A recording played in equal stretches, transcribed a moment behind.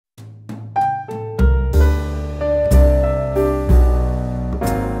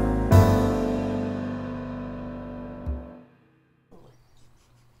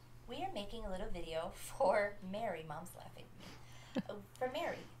video for Mary. Mom's laughing. For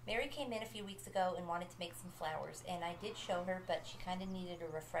Mary. Mary came in a few weeks ago and wanted to make some flowers, and I did show her, but she kind of needed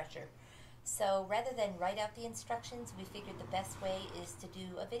a refresher. So rather than write out the instructions, we figured the best way is to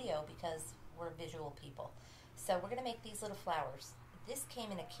do a video because we're visual people. So we're going to make these little flowers. This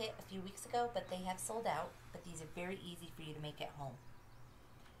came in a kit a few weeks ago, but they have sold out, but these are very easy for you to make at home.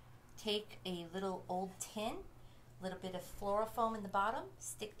 Take a little old tin, a little bit of floral foam in the bottom,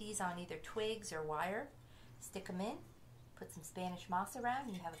 stick these on either twigs or wire, stick them in, put some Spanish moss around,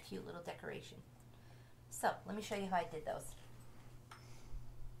 and you have a cute little decoration. So let me show you how I did those.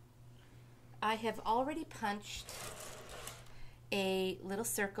 I have already punched a little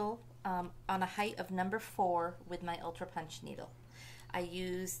circle on a height of number 4 with my ultra punch needle. I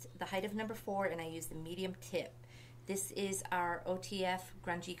used the height of number 4 and I used the medium tip. This is our OTF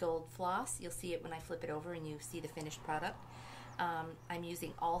Grungy Gold floss. You'll see it when I flip it over and you see the finished product. I'm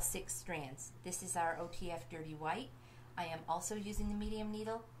using all 6 strands. This is our OTF Dirty White. I am also using the medium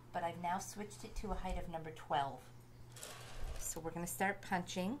needle, but I've now switched it to a height of number 12. So we're going to start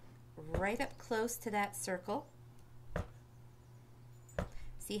punching right up close to that circle.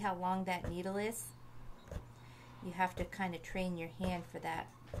 See how long that needle is? You have to kind of train your hand for that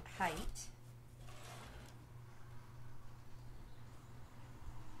height.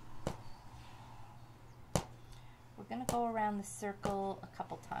 We're going to go around the circle a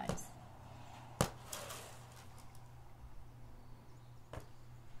couple times.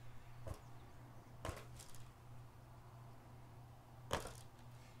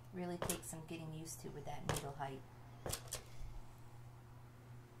 Really takes some getting used to with that needle height. And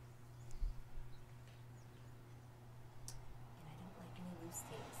I don't like any loose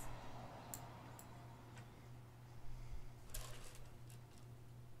tails.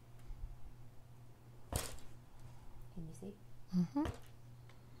 Can you see? Mm-hmm.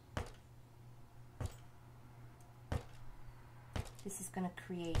 This is going to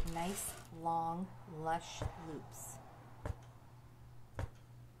create nice, long, lush loops.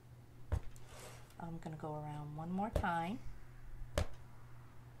 I'm going to go around one more time.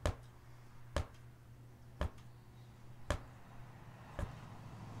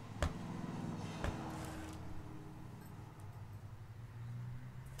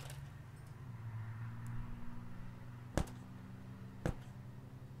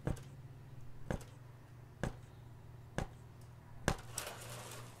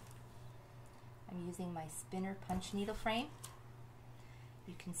 I'm using my spinner punch needle frame.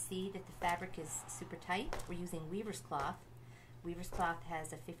 You can see that the fabric is super tight. We're using weaver's cloth. Weaver's cloth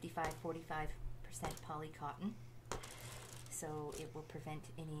has a 55-45% poly cotton, so it will prevent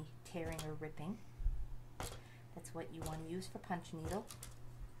any tearing or ripping. That's what you want to use for punch needle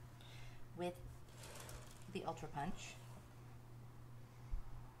with the Ultra Punch.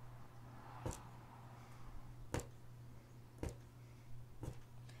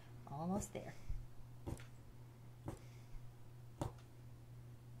 Almost there.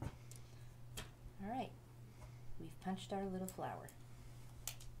 Alright, we've punched our little flower.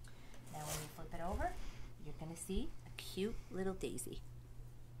 Now when you flip it over, you're going to see a cute little daisy.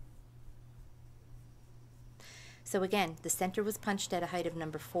 So again, the center was punched at a height of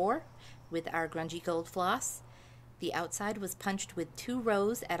number 4 with our grungy gold floss. The outside was punched with 2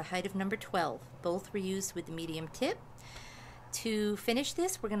 rows at a height of number 12. Both were used with the medium tip. To finish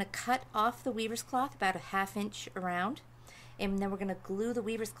this, we're going to cut off the weaver's cloth about a 1/2 inch around, and then we're going to glue the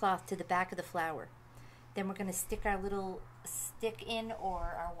weaver's cloth to the back of the flower. Then we're going to stick our little stick in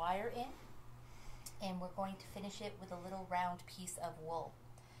or our wire in, and we're going to finish it with a little round piece of wool.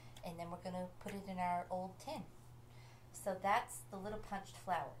 And then we're going to put it in our old tin. So that's the little punched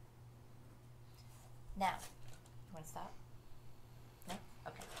flower. Now, you want to stop? No?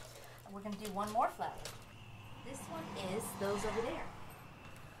 Okay. We're going to do one more flower. This one is those over there.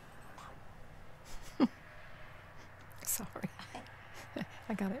 Sorry.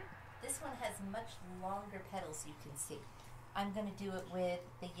 I got it. This one has much longer petals, you can see. I'm going to do it with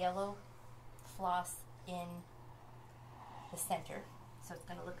the yellow floss in the center. So it's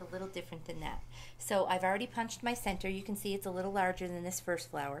going to look a little different than that. So I've already punched my center. You can see it's a little larger than this first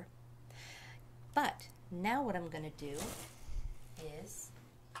flower. But now what I'm going to do is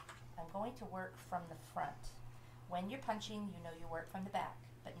I'm going to work from the front. When you're punching, you know you work from the back.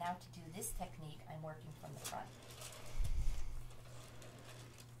 But now to do this technique, I'm working from the front.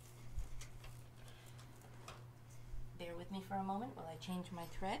 Bear with me for a moment while I change my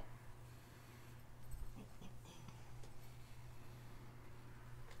thread.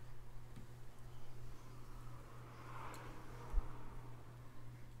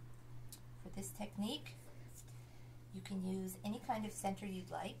 For this technique, you can use any kind of center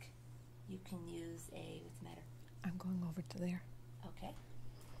you'd like. You can use a, what's the matter? I'm going over to there. Okay.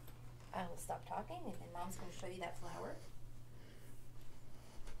 I will stop talking and then Mom's going to show you that flower.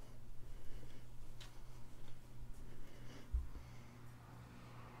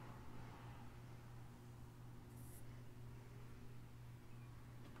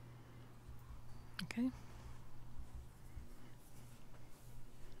 Okay. You're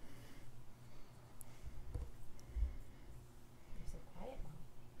so quiet, Mom.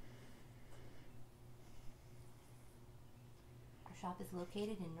 Our shop is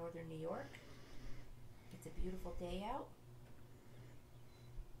located in northern New York. It's a beautiful day out.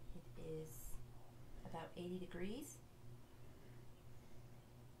 It is about 80 degrees.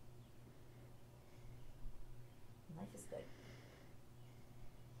 Life is good.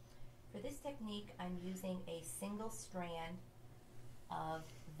 For this technique, I'm using a single strand of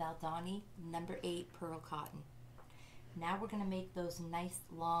Valdani number 8 pearl cotton. Now we're going to make those nice,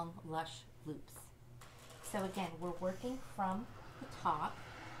 long, lush loops. So again, we're working from the top.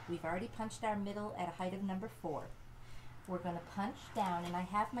 We've already punched our middle at a height of number 4. We're going to punch down, and I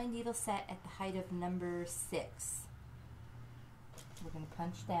have my needle set at the height of number 6. We're going to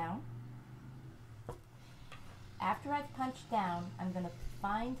punch down. After I've punched down, I'm going to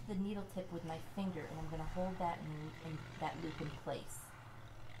find the needle tip with my finger, and I'm going to hold that in that loop in place.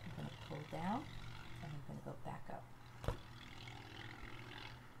 I'm going to pull down, and I'm going to go back up. I'm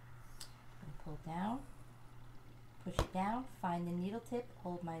going to pull down, push it down, find the needle tip,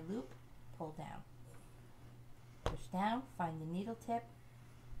 hold my loop, pull down. Push down, find the needle tip,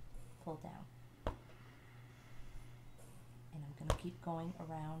 pull down. And I'm going to keep going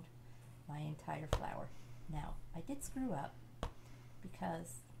around my entire flower. Now, I did screw up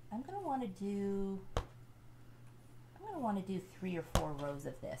because I'm going to want to do 3 or 4 rows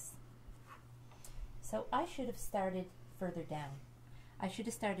of this. So I should have started further down. I should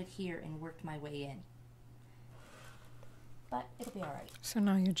have started here and worked my way in. But it'll be all right. So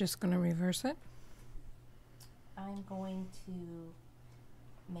now you're just going to reverse it? I'm going to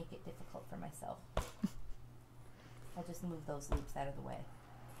make it difficult for myself. I'll just move those loops out of the way.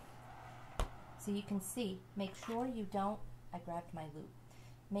 So you can see, make sure you don't, I grabbed my loop,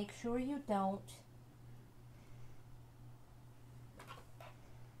 make sure you don't,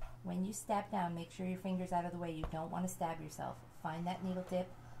 when you stab down, make sure your finger's out of the way. You don't want to stab yourself. Find that needle tip,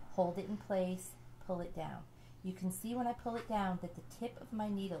 hold it in place, pull it down. You can see when I pull it down that the tip of my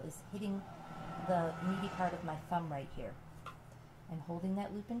needle is hitting the meaty part of my thumb right here. I'm holding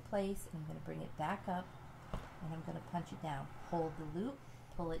that loop in place, and I'm going to bring it back up, and I'm going to punch it down. Hold the loop,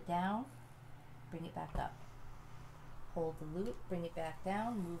 pull it down, bring it back up. Hold the loop, bring it back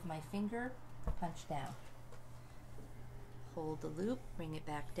down, move my finger, punch down. Hold the loop, bring it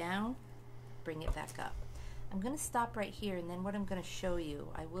back down, bring it back up. I'm going to stop right here, and then what I'm going to show you,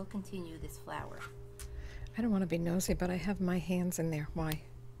 I will continue this flower. I don't want to be nosy, but I have my hands in there. Why?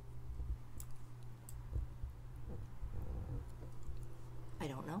 I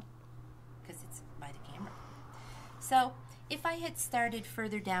don't know, because it's by the camera. So if I had started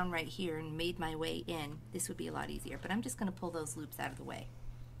further down right here and made my way in, this would be a lot easier, but I'm just going to pull those loops out of the way.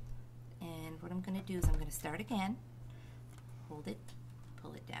 And what I'm going to do is I'm going to start again, hold it,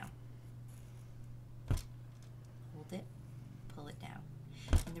 pull it down. Hold it, pull it down.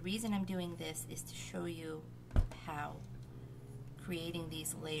 And the reason I'm doing this is to show you how creating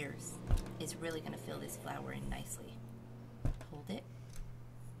these layers is really going to fill this flower in nicely. Hold it,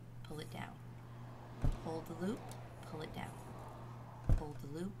 pull it down. Hold the loop, pull it down. Hold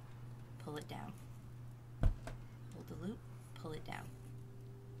the loop, pull it down. Hold the loop, pull it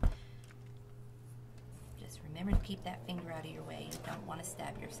down. Just remember to keep that finger out of your way. You don't want to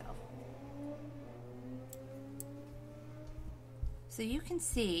stab yourself. So you can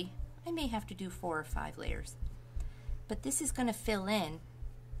see, I may have to do 4 or 5 layers, but this is going to fill in,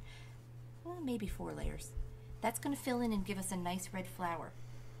 well, maybe 4 layers. That's going to fill in and give us a nice red flower.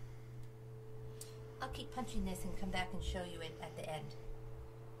 I'll keep punching this and come back and show you it at the end.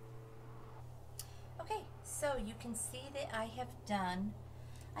 Okay, so you can see that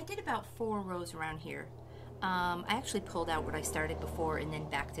I did about 4 rows around here. I actually pulled out what I started before and then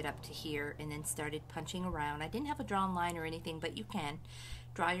backed it up to here and then started punching around. I didn't have a drawn line or anything, but you can.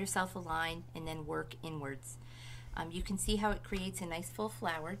 Draw yourself a line and then work inwards. You can see how it creates a nice full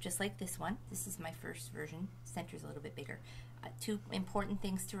flower, just like this one. This is my first version. Center's a little bit bigger. 2 important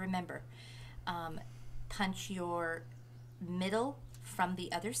things to remember. Punch your middle from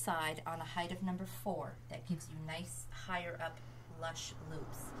the other side on a height of number 4. That gives you nice, higher up, lush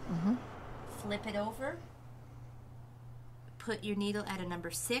loops. Flip it over. Put your needle at a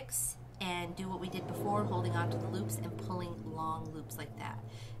number 6 and do what we did before, holding onto the loops and pulling long loops like that.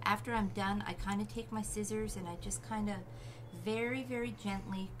 After I'm done, I kind of take my scissors and I just kind of very, very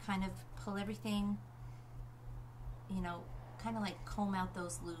gently kind of pull everything, you know, kind of like comb out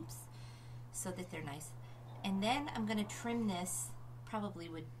those loops so that they're nice. And then I'm going to trim this, probably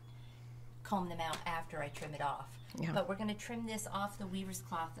would comb them out after I trim it off. Yeah. But we're going to trim this off the weaver's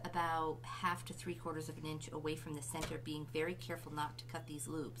cloth about 1/2 to 3/4 of an inch away from the center, being very careful not to cut these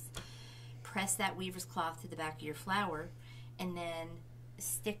loops. Press that weaver's cloth to the back of your flower, and then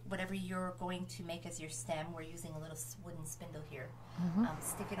stick whatever you're going to make as your stem. We're using a little wooden spindle here.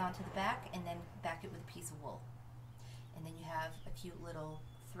 Stick it onto the back, and then back it with a piece of wool. And then you have a cute little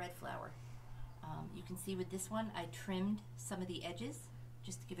thread flower. You can see with this one, I trimmed some of the edges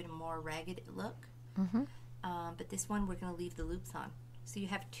just to give it a more ragged look. But this one, we're going to leave the loops on. So you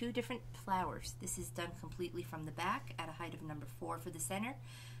have 2 different flowers. This is done completely from the back at a height of number 4 for the center,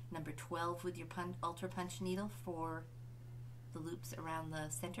 number 12 with your ultra punch needle for the loops around the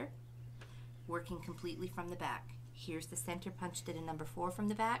center, working completely from the back. Here's the center punched at a number 4 from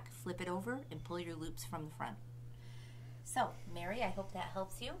the back. Flip it over and pull your loops from the front. So, Mary, I hope that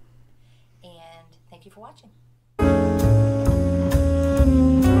helps you, and thank you for watching.